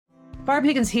Barb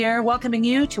Higgins here, welcoming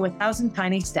you to 1,000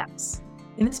 Tiny Steps.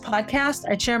 In this podcast,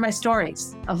 I share my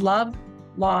stories of love,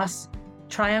 loss,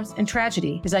 triumphs, and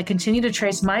tragedy as I continue to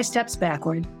trace my steps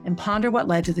backward and ponder what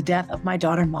led to the death of my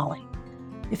daughter, Molly.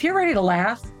 If you're ready to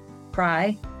laugh,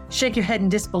 cry, shake your head in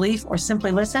disbelief, or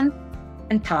simply listen,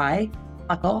 and tie,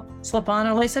 buckle, slip on,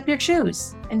 or lace up your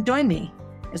shoes, and join me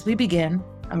as we begin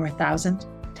our 1,000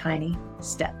 Tiny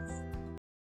Steps.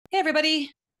 Hey,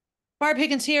 everybody. Barb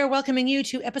Higgins here, welcoming you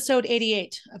to episode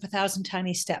 88 of 1,000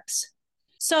 Tiny Steps.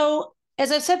 So,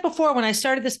 as I've said before, when I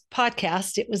started this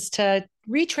podcast, it was to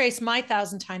retrace my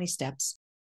 1,000 tiny steps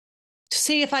to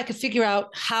see if I could figure out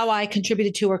how I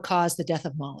contributed to or caused the death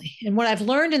of Molly. And what I've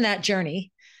learned in that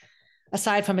journey,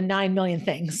 aside from 9 million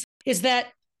things, is that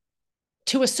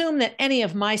to assume that any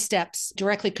of my steps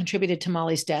directly contributed to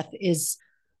Molly's death is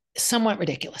somewhat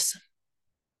ridiculous.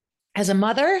 As a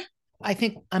mother, I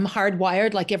think I'm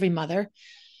hardwired, like every mother,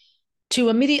 to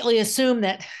immediately assume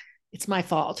that it's my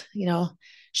fault. You know,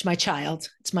 she's my child.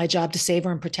 It's my job to save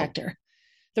her and protect her.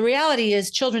 The reality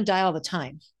is children die all the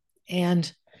time.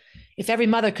 And if every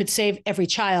mother could save every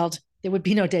child, there would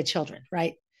be no dead children,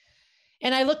 right?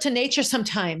 And I look to nature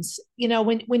sometimes. You know,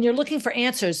 when you're looking for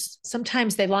answers,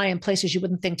 sometimes they lie in places you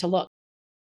wouldn't think to look.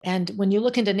 And when you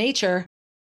look into nature,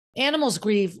 animals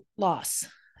grieve loss.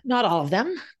 Not all of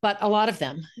them, but a lot of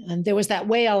them. And there was that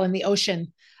whale in the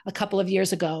ocean a couple of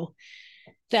years ago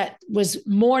that was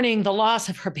mourning the loss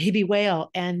of her baby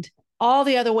whale. And all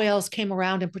the other whales came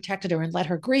around and protected her and let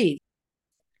her grieve.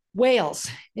 Whales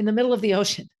in the middle of the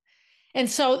ocean. And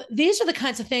so these are the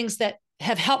kinds of things that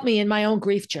have helped me in my own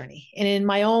grief journey and in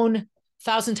my own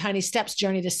 1,000 Tiny Steps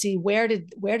journey to see where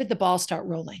did the ball start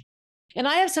rolling. And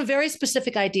I have some very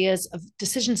specific ideas of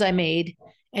decisions I made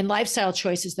and lifestyle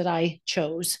choices that I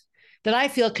chose that I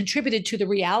feel contributed to the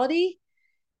reality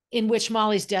in which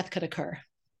Molly's death could occur.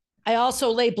 I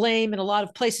also lay blame in a lot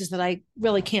of places that I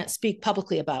really can't speak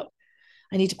publicly about.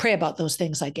 I need to pray about those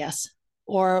things, I guess,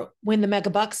 or win the mega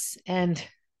bucks and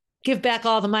give back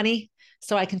all the money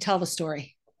so I can tell the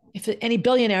story. If any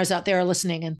billionaires out there are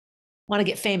listening and want to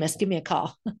get famous, give me a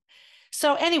call.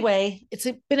 So anyway, it's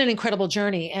been an incredible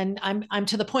journey. And I'm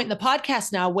to the point in the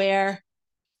podcast now where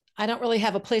I don't really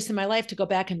have a place in my life to go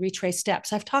back and retrace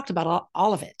steps. I've talked about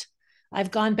all of it. I've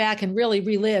gone back and really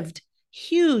relived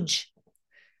huge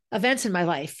events in my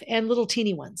life and little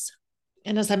teeny ones.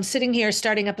 And as I'm sitting here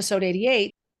starting episode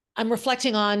 88, I'm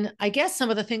reflecting on, I guess, some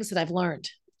of the things that I've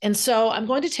learned. And so I'm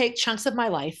going to take chunks of my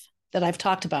life that I've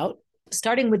talked about,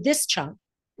 starting with this chunk,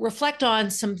 reflect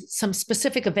on some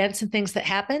specific events and things that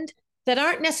happened that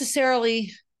aren't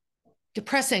necessarily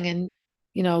depressing and,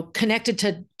 you know, connected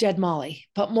to dead Molly,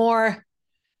 but more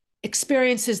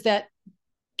experiences that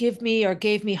gave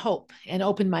me hope and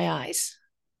opened my eyes.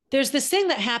 There's this thing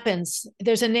that happens,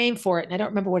 there's a name for it, and I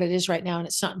don't remember what it is right now, and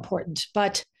it's not important,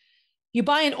 but you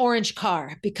buy an orange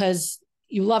car because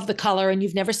you love the color and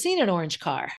you've never seen an orange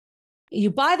car.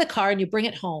 You buy the car and you bring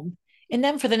it home, and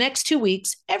then for the next 2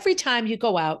 weeks, every time you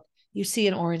go out, you see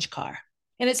an orange car.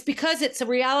 And it's because it's a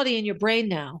reality in your brain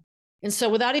now. And so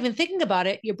without even thinking about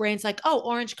it, your brain's like, oh,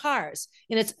 orange cars.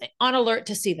 And it's on alert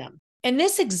to see them. And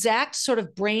this exact sort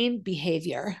of brain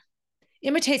behavior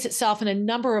imitates itself in a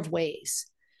number of ways.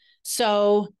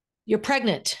 So you're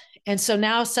pregnant. And so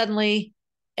now suddenly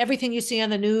everything you see on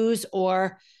the news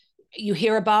or you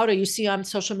hear about or you see on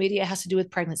social media has to do with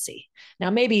pregnancy.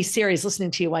 Now, maybe Siri's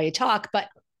listening to you while you talk, but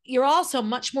you're also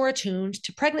much more attuned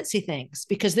to pregnancy things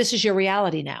because this is your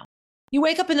reality now. You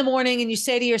wake up in the morning and you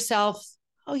say to yourself,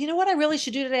 oh, you know what I really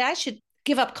should do today? I should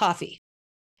give up coffee.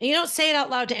 And you don't say it out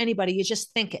loud to anybody. You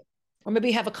just think it, or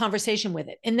maybe have a conversation with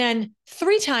it. And then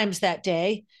 3 times that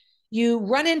day, you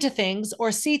run into things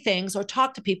or see things or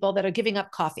talk to people that are giving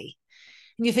up coffee.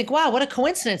 And you think, wow, what a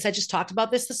coincidence. I just talked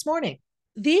about this morning.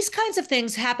 These kinds of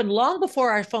things happen long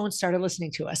before our phones started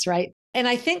listening to us, right? And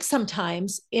I think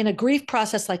sometimes in a grief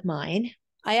process like mine,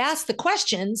 I ask the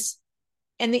questions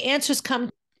and the answers come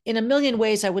in a million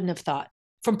ways I wouldn't have thought,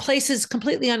 from places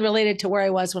completely unrelated to where I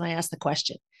was when I asked the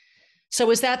question. So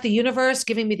is that the universe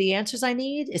giving me the answers I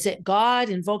need? Is it God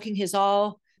invoking his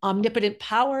all omnipotent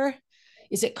power?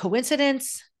 Is it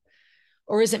coincidence?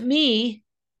 Or is it me,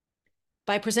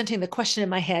 by presenting the question in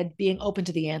my head, being open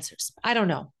to the answers? I don't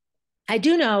know. I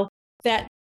do know that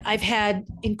I've had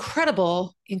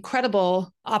incredible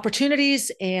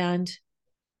opportunities and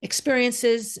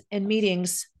experiences and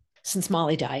meetings since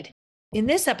Molly died. In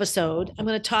this episode, I'm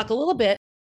going to talk a little bit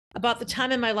about the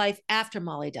time in my life after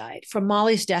Molly died, from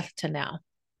Molly's death to now.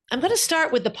 I'm going to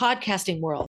start with the podcasting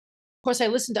world. Of course, I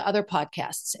listen to other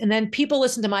podcasts, and then people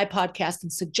listen to my podcast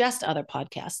and suggest other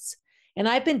podcasts. And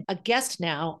I've been a guest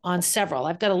now on several.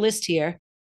 I've got a list here.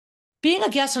 Being a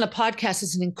guest on a podcast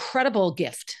is an incredible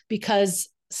gift because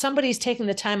somebody's taking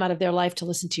the time out of their life to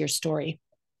listen to your story.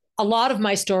 A lot of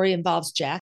my story involves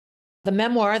Jack. The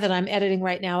memoir that I'm editing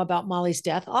right now about Molly's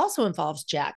death also involves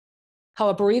Jack, how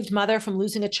a bereaved mother from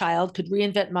losing a child could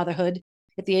reinvent motherhood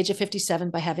at the age of 57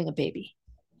 by having a baby.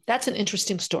 That's an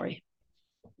interesting story.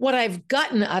 What I've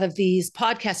gotten out of these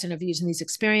podcast interviews and these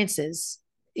experiences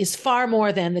is far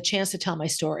more than the chance to tell my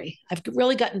story. I've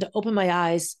really gotten to open my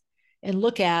eyes and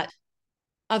look at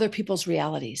other people's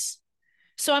realities.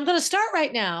 So I'm going to start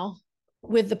right now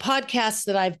with the podcasts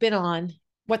that I've been on,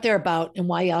 what they're about, and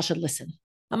why y'all should listen.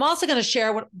 I'm also going to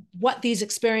share what these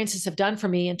experiences have done for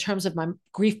me in terms of my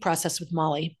grief process with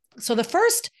Molly. So the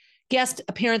first guest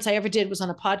appearance I ever did was on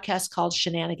a podcast called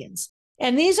Shenanigans.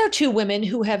 And these are two women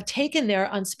who have taken their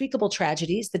unspeakable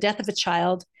tragedies, the death of a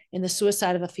child and the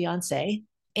suicide of a fiance,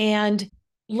 and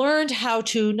learned how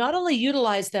to not only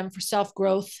utilize them for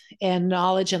self-growth and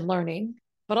knowledge and learning,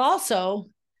 but also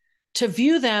to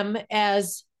view them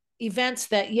as events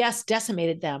that, yes,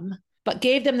 decimated them, but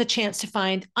gave them the chance to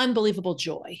find unbelievable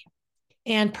joy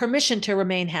and permission to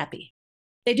remain happy.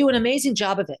 They do an amazing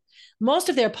job of it. Most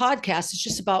of their podcasts is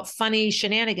just about funny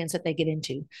shenanigans that they get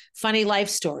into, funny life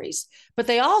stories, but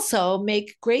they also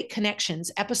make great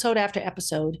connections episode after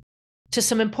episode to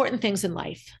some important things in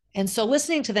life. And so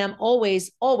listening to them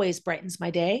always brightens my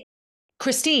day.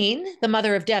 Christine, the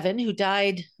mother of Devin, who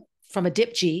died from a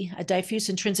DIPG, a diffuse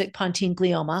intrinsic pontine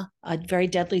glioma, a very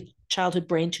deadly childhood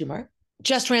brain tumor,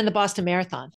 just ran the Boston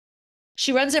Marathon.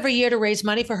 She runs every year to raise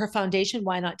money for her foundation,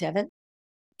 Why Not Devin?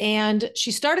 And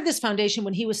she started this foundation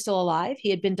when he was still alive.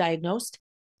 He had been diagnosed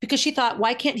because she thought,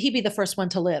 why can't he be the first one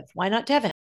to live? Why not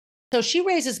Devin? So she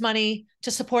raises money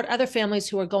to support other families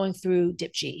who are going through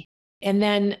DIPG, and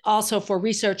then also for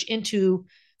research into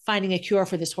finding a cure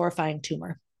for this horrifying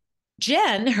tumor.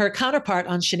 Jen, her counterpart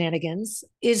on Shenanigans,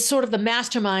 is sort of the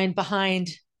mastermind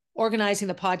behind organizing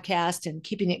the podcast and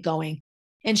keeping it going.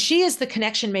 And she is the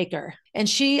connection maker.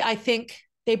 And I think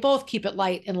they both keep it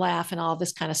light and laugh and all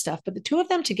this kind of stuff. But the two of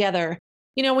them together,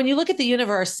 when you look at the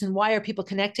universe and why are people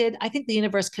connected, I think the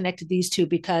universe connected these two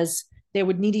because they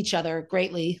would need each other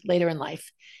greatly later in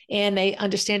life. And they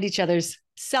understand each other's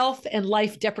self and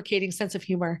life deprecating sense of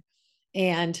humor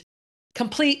and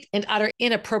complete and utter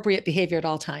inappropriate behavior at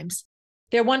all times.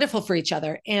 They're wonderful for each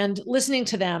other. And listening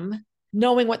to them,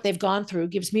 knowing what they've gone through,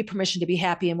 gives me permission to be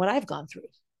happy in what I've gone through.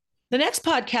 The next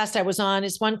podcast I was on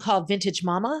is one called Vintage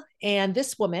Mama. And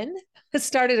this woman has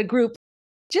started a group,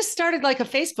 just started like a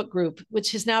Facebook group,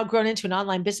 which has now grown into an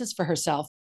online business for herself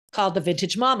called The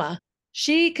Vintage Mama.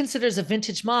 She considers a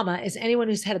vintage mama as anyone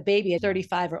who's had a baby at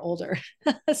 35 or older.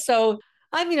 So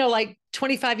I'm, like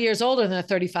 25 years older than a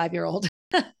 35-year-old.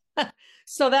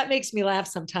 So that makes me laugh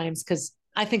sometimes because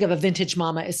I think of a vintage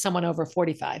mama as someone over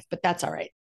 45, but that's all right.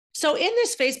 So in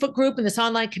this Facebook group, in this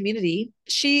online community,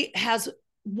 she has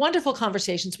wonderful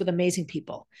conversations with amazing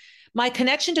people. My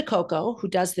connection to Coco, who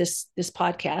does this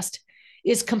podcast,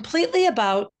 is completely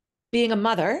about being a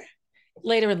mother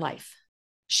later in life.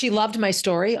 She loved my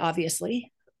story,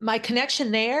 obviously. My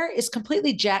connection there is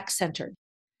completely Jack-centered.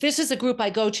 This is a group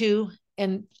I go to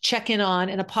and check in on,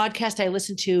 and a podcast I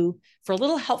listen to for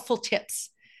little helpful tips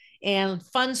and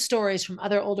fun stories from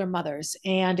other older mothers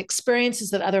and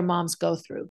experiences that other moms go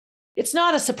through. It's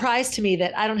not a surprise to me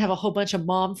that I don't have a whole bunch of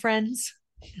mom friends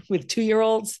with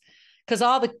 2-year-olds, because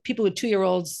all the people with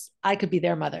 2-year-olds, I could be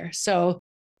their mother. So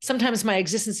sometimes my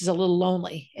existence is a little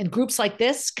lonely, and groups like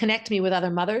this connect me with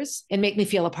other mothers and make me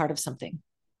feel a part of something.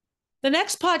 The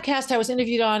next podcast I was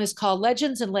interviewed on is called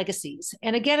Legends and Legacies.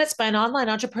 And again, it's by an online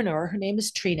entrepreneur. Her name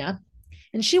is Trina,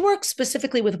 and she works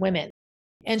specifically with women.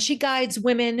 And she guides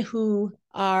women who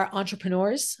are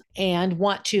entrepreneurs and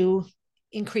want to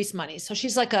increase money. So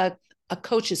she's like a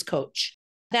coach's coach.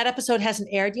 That episode hasn't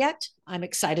aired yet. I'm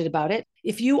excited about it.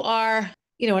 If you are,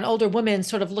 an older woman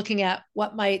sort of looking at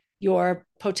what might your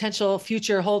potential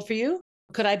future hold for you,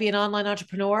 could I be an online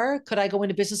entrepreneur? Could I go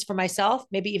into business for myself?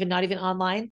 Maybe even not even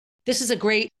online. This is a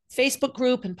great Facebook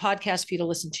group and podcast for you to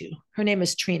listen to. Her name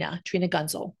is Trina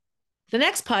Gunzel. The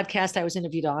next podcast I was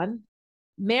interviewed on,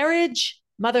 Marriage,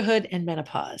 Motherhood, and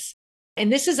Menopause.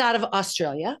 And this is out of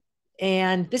Australia.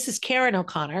 And this is Karen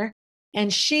O'Connor.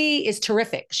 And she is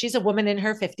terrific. She's a woman in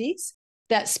her 50s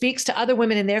that speaks to other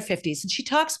women in their 50s. And she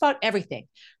talks about everything.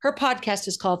 Her podcast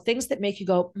is called Things That Make You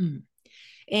Go, mm.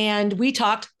 And we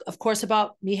talked, of course,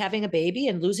 about me having a baby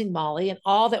and losing Molly and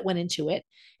all that went into it.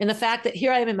 And the fact that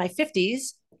here I am in my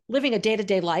 50s, living a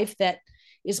day-to-day life that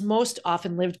is most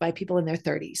often lived by people in their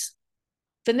 30s.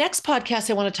 The next podcast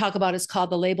I want to talk about is called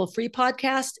the Label Free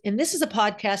Podcast. And this is a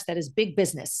podcast that is big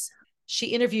business. She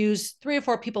interviews 3 or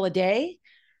 4 people a day.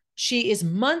 She is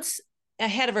months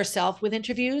ahead of herself with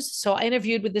interviews. So I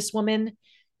interviewed with this woman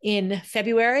in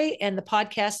February, and the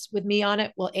podcast with me on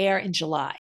it will air in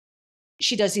July.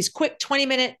 She does these quick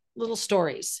 20-minute little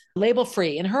stories, label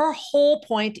free. And her whole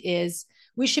point is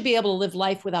we should be able to live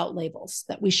life without labels,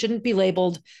 that we shouldn't be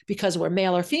labeled because we're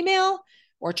male or female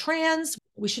or trans.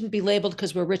 We shouldn't be labeled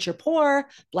because we're rich or poor,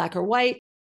 black or white.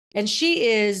 And she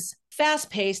is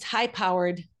fast-paced,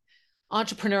 high-powered,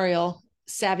 entrepreneurial,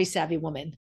 savvy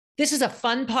woman. This is a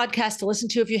fun podcast to listen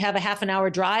to if you have a half an hour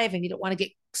drive and you don't want to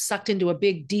get sucked into a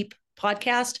big, deep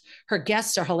podcast. Her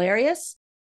guests are hilarious.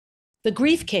 The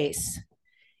grief case,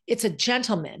 it's a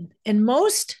gentleman. And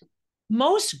most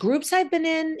groups I've been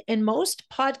in and most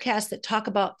podcasts that talk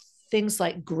about things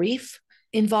like grief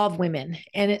involve women.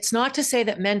 And it's not to say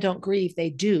that men don't grieve. They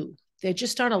do. There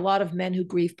just aren't a lot of men who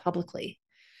grieve publicly.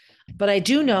 But I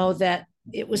do know that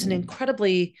it was an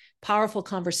incredibly powerful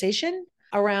conversation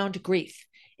around grief.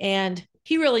 And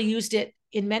he really used it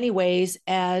in many ways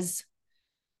as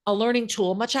a learning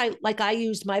tool, much like I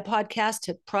used my podcast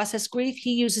to process grief.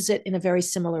 He uses it in a very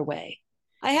similar way.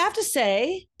 I have to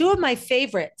say, two of my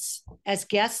favorites as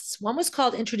guests, one was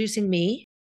called Introducing Me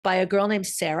by a girl named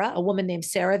Sarah, a woman named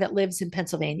Sarah that lives in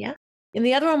Pennsylvania. And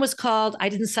the other one was called I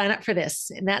Didn't Sign Up for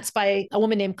This. And that's by a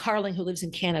woman named Carling who lives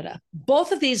in Canada.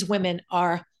 Both of these women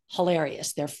are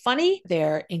hilarious. They're funny,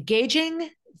 they're engaging,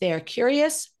 they're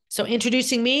curious. So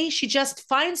Introducing Me, she just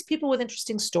finds people with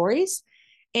interesting stories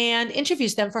and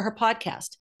interviews them for her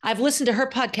podcast. I've listened to her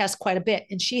podcast quite a bit,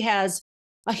 and she has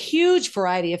a huge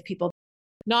variety of people.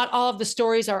 Not all of the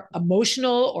stories are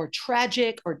emotional or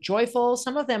tragic or joyful.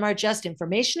 Some of them are just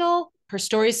informational. Her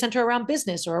stories center around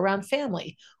business or around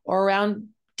family or around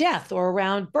death or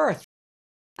around birth.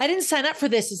 I Didn't Sign Up for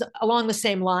This is along the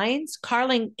same lines.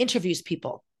 Carling interviews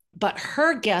people, but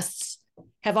her guests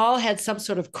have all had some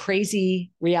sort of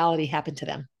crazy reality happen to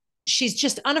them. She's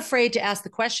just unafraid to ask the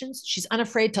questions. She's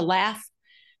unafraid to laugh.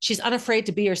 She's unafraid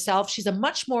to be herself. She's a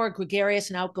much more gregarious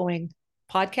and outgoing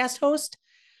podcast host.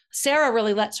 Sarah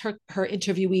really lets her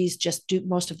interviewees just do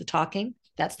most of the talking.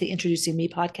 That's the Introducing Me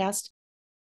podcast.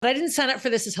 But I Didn't Sign Up for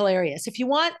This is hilarious. If you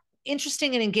want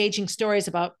interesting and engaging stories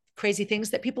about crazy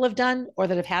things that people have done or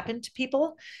that have happened to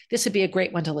people, this would be a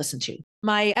great one to listen to.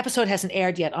 My episode hasn't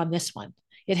aired yet on this one.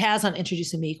 It has on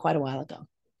Introducing Me quite a while ago.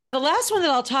 The last one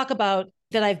that I'll talk about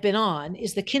that I've been on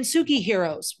is the Kintsugi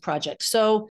Heroes Project.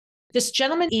 So this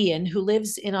gentleman, Ian, who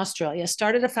lives in Australia,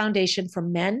 started a foundation for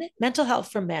men, mental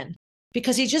health for men,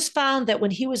 because he just found that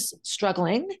when he was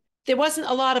struggling, there wasn't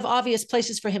a lot of obvious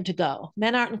places for him to go.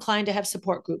 Men aren't inclined to have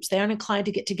support groups. They aren't inclined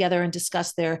to get together and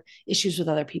discuss their issues with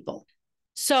other people.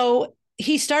 So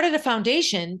he started a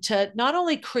foundation to not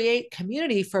only create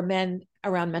community for men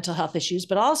around mental health issues,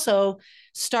 but also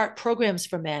start programs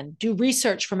for men, do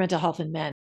research for mental health in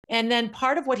men. And then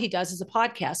part of what he does is a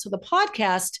podcast. So the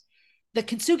podcast, the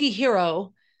Kintsugi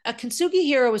Hero, a Kintsugi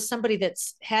hero is somebody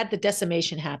that's had the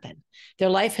decimation happen. Their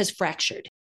life has fractured.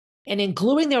 And in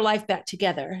gluing their life back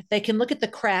together, they can look at the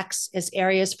cracks as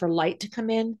areas for light to come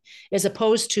in, as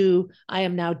opposed to, I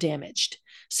am now damaged.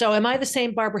 So am I the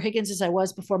same Barbara Higgins as I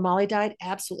was before Molly died?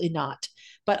 Absolutely not.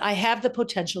 But I have the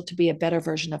potential to be a better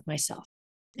version of myself.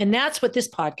 And that's what this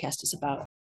podcast is about.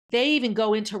 They even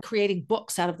go into creating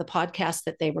books out of the podcasts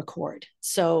that they record.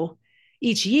 So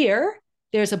each year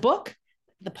there's a book.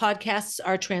 The podcasts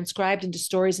are transcribed into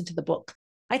stories into the book.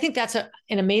 I think that's an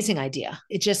amazing idea.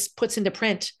 It just puts into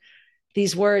print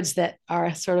these words that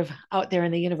are sort of out there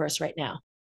in the universe right now.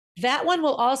 That one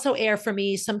will also air for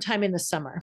me sometime in the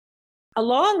summer.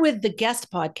 Along with the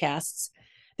guest podcasts,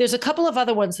 there's a couple of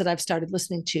other ones that I've started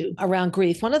listening to around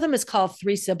grief. One of them is called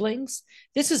Three Siblings.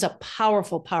 This is a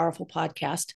powerful, powerful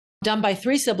podcast done by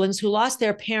three siblings who lost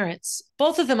their parents,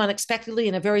 both of them unexpectedly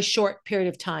in a very short period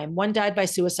of time. One died by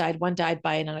suicide, one died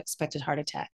by an unexpected heart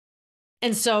attack.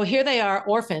 And so here they are,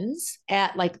 orphans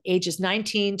at like ages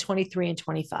 19, 23, and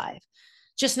 25,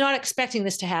 just not expecting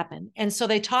this to happen. And so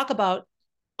they talk about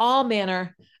all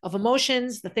manner of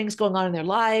emotions, the things going on in their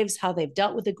lives, how they've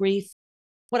dealt with the grief.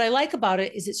 What I like about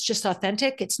it is it's just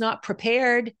authentic. It's not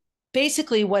prepared.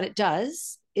 Basically, what it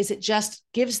does is it just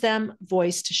gives them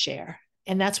voice to share.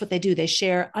 And that's what they do. They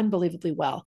share unbelievably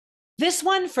well. This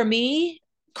one for me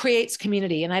creates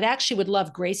community. And I'd actually would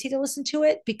love Gracie to listen to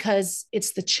it because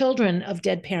it's the children of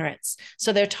dead parents.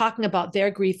 So they're talking about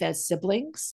their grief as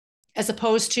siblings, as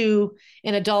opposed to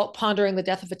an adult pondering the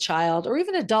death of a child, or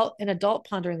even an adult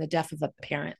pondering the death of a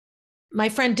parent. My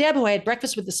friend Deb, who I had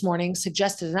breakfast with this morning,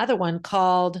 suggested another one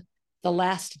called The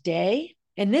Last Day.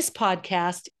 And this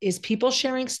podcast is people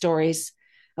sharing stories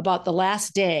about the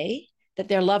last day that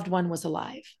their loved one was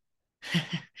alive.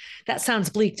 That sounds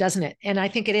bleak, doesn't it? And I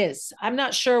think it is. I'm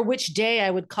not sure which day I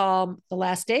would call the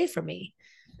last day for me.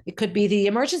 It could be the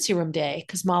emergency room day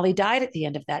because Molly died at the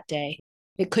end of that day.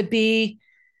 It could be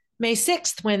May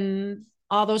 6th when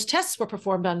all those tests were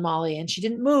performed on Molly and she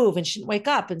didn't move and she didn't wake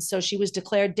up. And so she was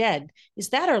declared dead. Is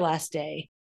that her last day?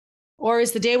 Or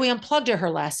is the day we unplugged her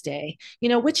last day?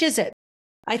 Which is it?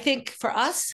 I think for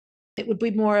us, it would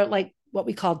be more like what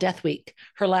we call death week,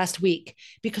 her last week,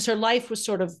 because her life was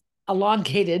sort of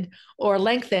elongated or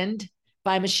lengthened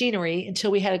by machinery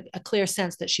until we had a clear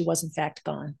sense that she was in fact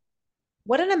gone.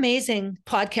 What an amazing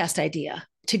podcast idea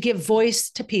to give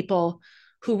voice to people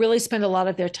who really spend a lot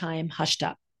of their time hushed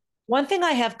up. One thing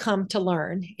I have come to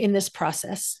learn in this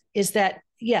process is that,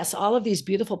 yes, all of these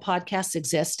beautiful podcasts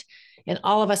exist and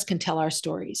all of us can tell our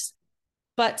stories.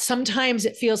 But sometimes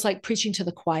it feels like preaching to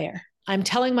the choir. I'm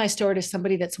telling my story to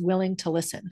somebody that's willing to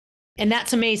listen. And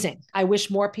that's amazing. I wish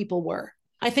more people were.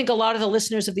 I think a lot of the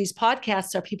listeners of these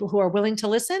podcasts are people who are willing to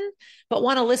listen, but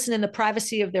want to listen in the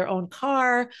privacy of their own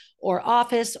car or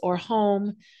office or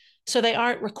home, so they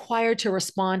aren't required to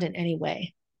respond in any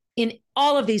way. In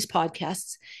all of these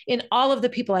podcasts, in all of the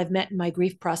people I've met in my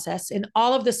grief process, in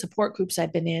all of the support groups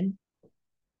I've been in,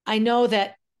 I know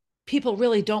that people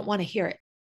really don't want to hear it.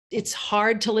 It's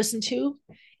hard to listen to.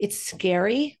 It's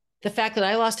scary. The fact that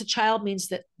I lost a child means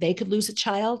that they could lose a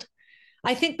child.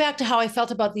 I think back to how I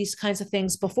felt about these kinds of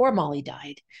things before Molly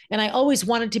died. And I always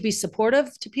wanted to be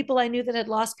supportive to people I knew that had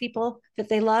lost people that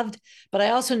they loved, but I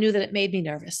also knew that it made me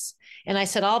nervous. And I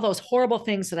said all those horrible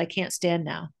things that I can't stand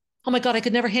now. Oh my God, I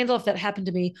could never handle if that happened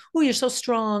to me. Oh, you're so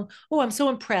strong. Oh, I'm so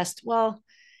impressed. Well,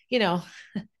 now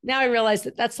I realize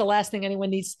that that's the last thing anyone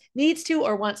needs to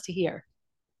or wants to hear.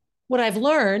 What I've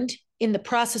learned in the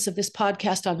process of this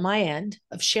podcast on my end,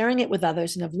 of sharing it with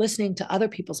others and of listening to other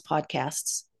people's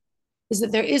podcasts, is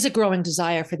that there is a growing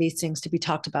desire for these things to be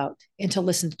talked about and to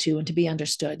listen to and to be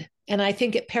understood. And I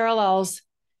think it parallels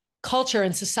culture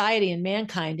and society and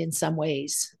mankind in some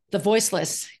ways. The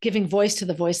voiceless, giving voice to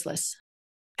the voiceless.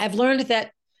 I've learned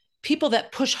that people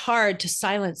that push hard to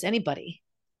silence anybody,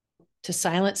 to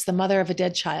silence the mother of a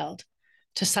dead child,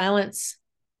 to silence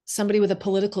somebody with a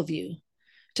political view,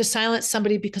 to silence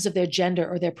somebody because of their gender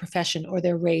or their profession or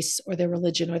their race or their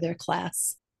religion or their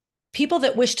class. People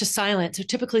that wish to silence are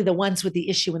typically the ones with the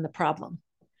issue and the problem.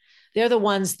 They're the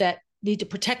ones that need to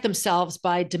protect themselves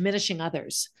by diminishing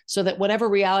others so that whatever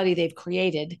reality they've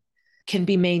created can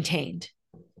be maintained.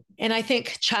 And I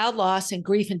think child loss and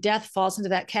grief and death falls into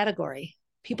that category.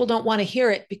 People don't want to hear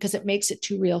it because it makes it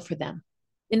too real for them.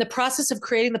 In the process of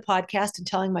creating the podcast and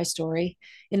telling my story,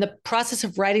 in the process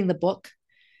of writing the book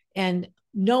and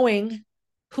knowing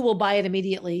who will buy it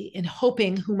immediately and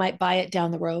hoping who might buy it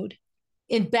down the road,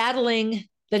 in battling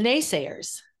the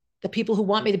naysayers, the people who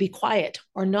want me to be quiet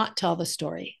or not tell the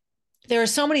story. There are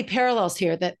so many parallels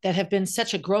here that have been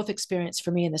such a growth experience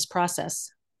for me in this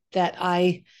process that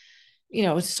I,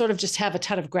 sort of just have a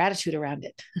ton of gratitude around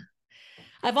it.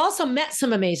 I've also met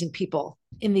some amazing people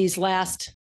in these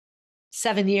last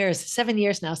 7 years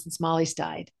now since Molly's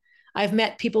died. I've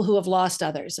met people who have lost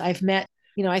others. I've met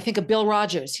I think of Bill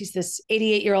Rogers. He's this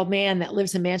 88-year-old man that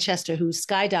lives in Manchester who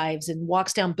skydives and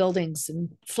walks down buildings and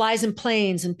flies in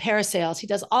planes and parasails. He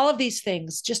does all of these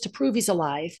things just to prove he's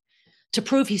alive, to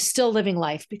prove he's still living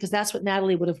life, because that's what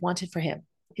Natalie would have wanted for him,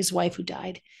 his wife who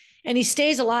died. And he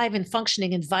stays alive and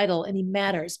functioning and vital, and he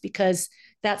matters because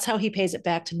that's how he pays it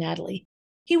back to Natalie.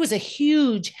 He was a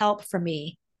huge help for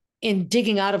me in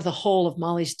digging out of the hole of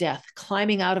Molly's death,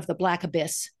 climbing out of the black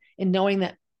abyss and knowing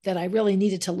that I really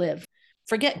needed to live.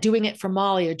 Forget doing it for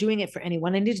Molly or doing it for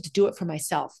anyone. I needed to do it for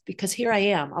myself because here I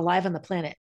am alive on the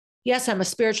planet. Yes, I'm a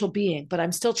spiritual being, but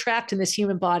I'm still trapped in this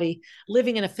human body,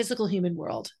 living in a physical human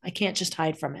world. I can't just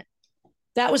hide from it.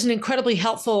 That was an incredibly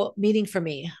helpful meeting for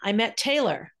me. I met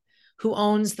Taylor, who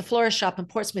owns the florist shop in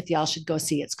Portsmouth. Y'all should go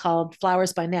see. It's called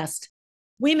Flowers by Nest.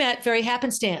 We met very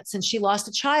happenstance and she lost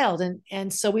a child.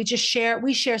 And so we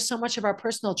share so much of our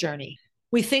personal journey.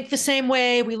 We think the same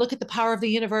way. We look at the power of the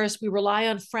universe. We rely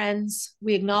on friends.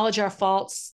 We acknowledge our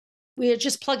faults. We are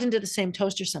just plugged into the same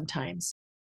toaster sometimes.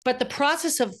 But the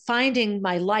process of finding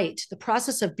my light, the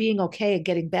process of being okay and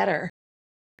getting better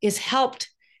is helped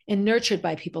and nurtured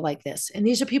by people like this. And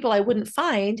these are people I wouldn't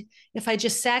find if I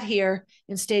just sat here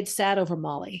and stayed sad over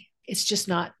Molly. It's just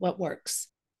not what works.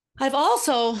 I've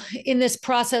also, in this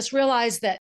process, realized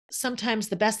that sometimes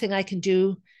the best thing I can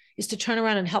do is to turn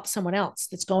around and help someone else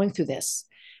that's going through this.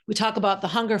 We talk about the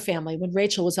Hunger family when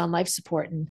Rachel was on life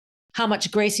support and how much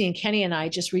Gracie and Kenny and I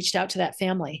just reached out to that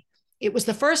family. It was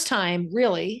the first time,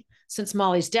 really, since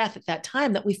Molly's death at that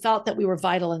time that we felt that we were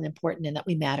vital and important and that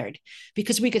we mattered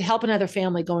because we could help another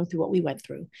family going through what we went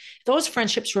through. Those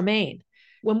friendships remain.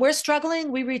 When we're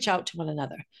struggling, we reach out to one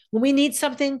another. When we need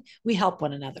something, we help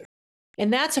one another.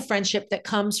 And that's a friendship that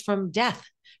comes from death,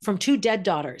 from two dead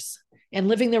daughters and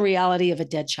living the reality of a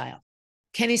dead child.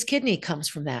 Kenny's kidney comes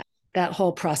from that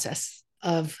whole process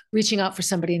of reaching out for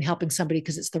somebody and helping somebody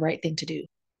because it's the right thing to do.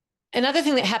 Another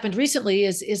thing that happened recently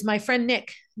is my friend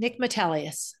Nick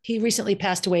Metalius. He recently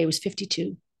passed away. He was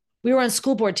 52. We were on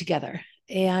school board together,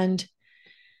 and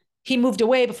he moved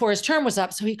away before his term was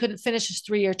up, so he couldn't finish his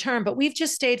 3-year term, but we've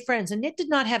just stayed friends. And Nick did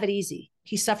not have it easy.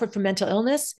 He suffered from mental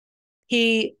illness.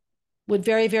 He would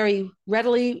very, very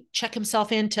readily check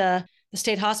himself into the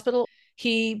state hospital.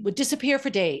 He would disappear for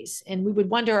days, and we would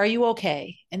wonder, are you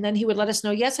okay? And then he would let us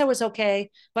know, yes, I was okay,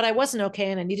 but I wasn't okay,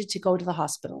 and I needed to go to the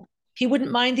hospital. He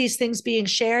wouldn't mind these things being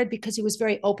shared because he was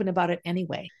very open about it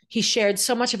anyway. He shared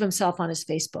so much of himself on his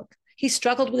Facebook. He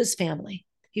struggled with his family.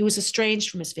 He was estranged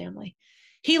from his family.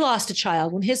 He lost a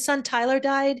child. When his son Tyler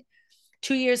died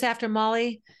 2 years after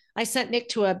Molly, I sent Nick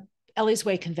to a Ellie's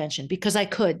Way convention because I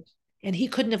could, and he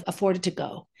couldn't have afforded to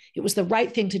go. It was the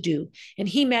right thing to do. And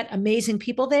he met amazing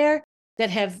people there that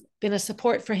have been a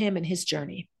support for him in his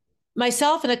journey.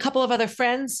 Myself and a couple of other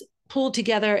friends pooled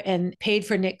together and paid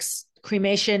for Nick's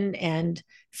cremation and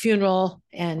funeral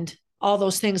and all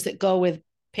those things that go with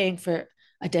paying for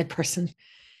a dead person.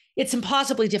 It's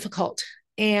impossibly difficult.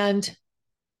 And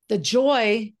the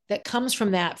joy that comes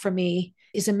from that for me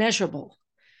is immeasurable.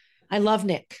 I love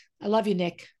Nick. I love you,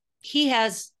 Nick. He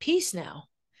has peace now.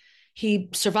 He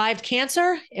survived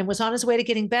cancer and was on his way to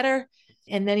getting better,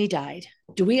 and then he died.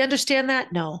 Do we understand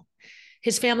that? No.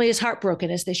 His family is heartbroken,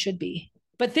 as they should be.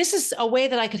 But this is a way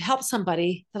that I could help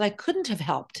somebody that I couldn't have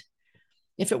helped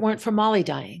if it weren't for Molly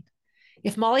dying.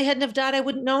 If Molly hadn't have died, I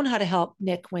wouldn't have known how to help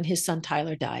Nick when his son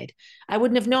Tyler died. I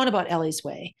wouldn't have known about Ellie's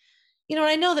Way.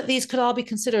 I know that these could all be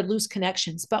considered loose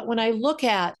connections, but when I look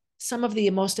at some of the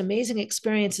most amazing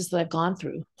experiences that I've gone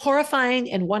through,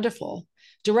 horrifying and wonderful,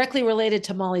 directly related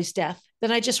to Molly's death,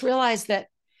 then I just realized that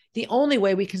the only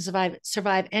way we can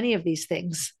survive any of these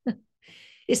things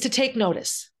is to take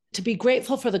notice, to be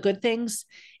grateful for the good things,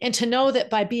 and to know that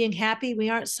by being happy, we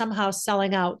aren't somehow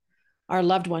selling out our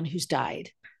loved one who's died.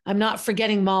 I'm not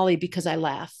forgetting Molly because I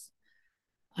laugh.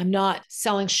 I'm not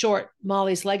selling short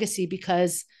Molly's legacy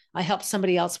because I helped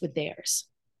somebody else with theirs.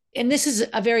 And this is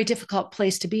a very difficult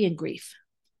place to be in grief.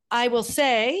 I will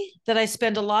say that I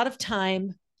spend a lot of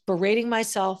time berating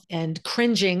myself and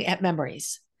cringing at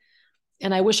memories.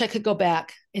 And I wish I could go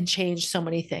back and change so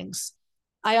many things.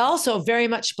 I also very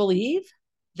much believe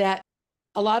that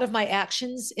a lot of my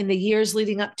actions in the years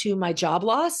leading up to my job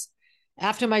loss,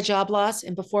 after my job loss,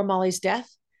 and before Molly's death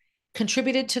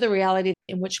contributed to the reality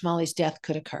in which Molly's death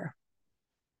could occur.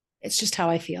 It's just how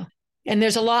I feel. And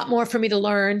there's a lot more for me to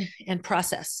learn and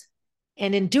process.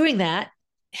 And in doing that,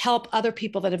 help other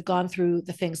people that have gone through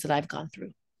the things that I've gone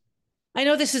through. I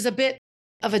know this is a bit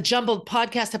of a jumbled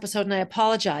podcast episode, and I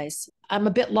apologize. I'm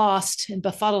a bit lost and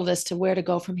befuddled as to where to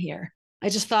go from here. I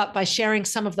just thought by sharing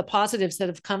some of the positives that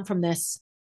have come from this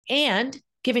and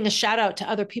giving a shout out to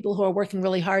other people who are working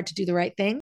really hard to do the right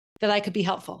thing, that I could be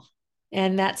helpful.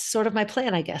 And that's sort of my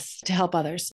plan, I guess, to help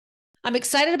others. I'm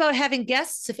excited about having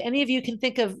guests. If any of you can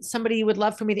think of somebody you would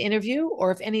love for me to interview,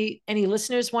 or if any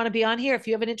listeners want to be on here, if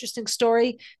you have an interesting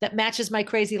story that matches my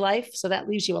crazy life, so that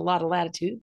leaves you a lot of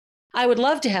latitude, I would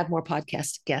love to have more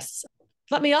podcast guests.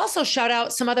 Let me also shout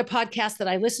out some other podcasts that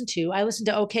I listen to. I listen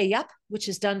to OK Yup, which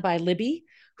is done by Libby,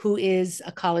 who is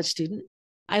a college student.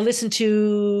 I listen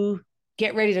to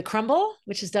Get Ready to Crumble,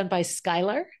 which is done by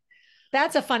Skylar.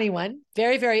 That's a funny one.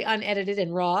 Very, very unedited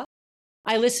and raw.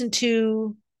 I listen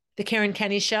to The Karen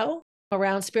Kenny Show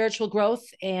around spiritual growth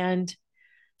and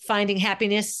finding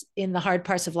happiness in the hard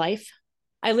parts of life.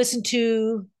 I listen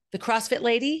to The CrossFit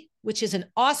Lady, which is an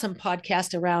awesome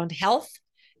podcast around health,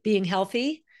 being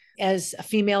healthy as a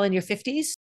female in your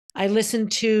 50s. I listen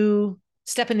to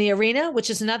Step in the Arena, which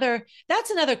is another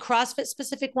CrossFit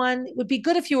specific one. It would be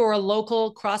good if you were a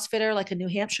local CrossFitter, like a New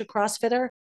Hampshire CrossFitter.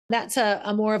 That's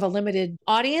a more of a limited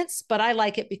audience, but I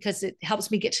like it because it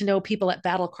helps me get to know people at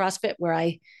Battle CrossFit, where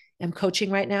I am coaching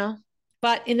right now.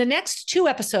 But in the next 2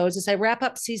 episodes, as I wrap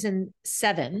up season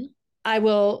 7, I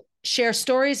will share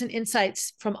stories and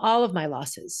insights from all of my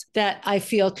losses that I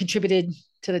feel contributed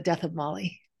to the death of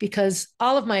Molly, because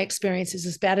all of my experiences,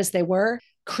 as bad as they were,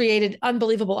 created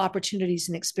unbelievable opportunities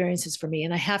and experiences for me.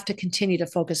 And I have to continue to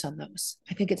focus on those.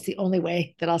 I think it's the only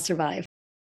way that I'll survive.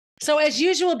 So as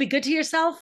usual, be good to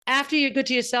yourself. After you're good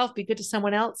to yourself, be good to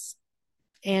someone else.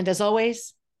 And as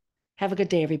always, have a good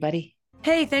day, everybody.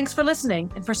 Hey, thanks for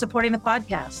listening and for supporting the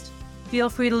podcast. Feel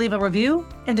free to leave a review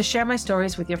and to share my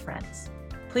stories with your friends.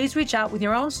 Please reach out with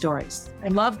your own stories. I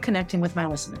love connecting with my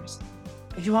listeners.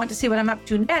 If you want to see what I'm up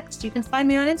to next, you can find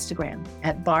me on Instagram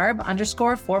at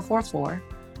barb_444,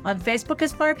 on Facebook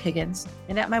as Barb Higgins,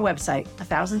 and at my website,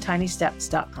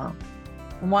 1000tinysteps.com.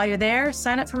 And while you're there,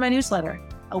 sign up for my newsletter,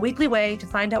 a weekly way to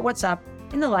find out what's up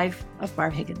in the life of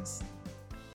Barb Higgins.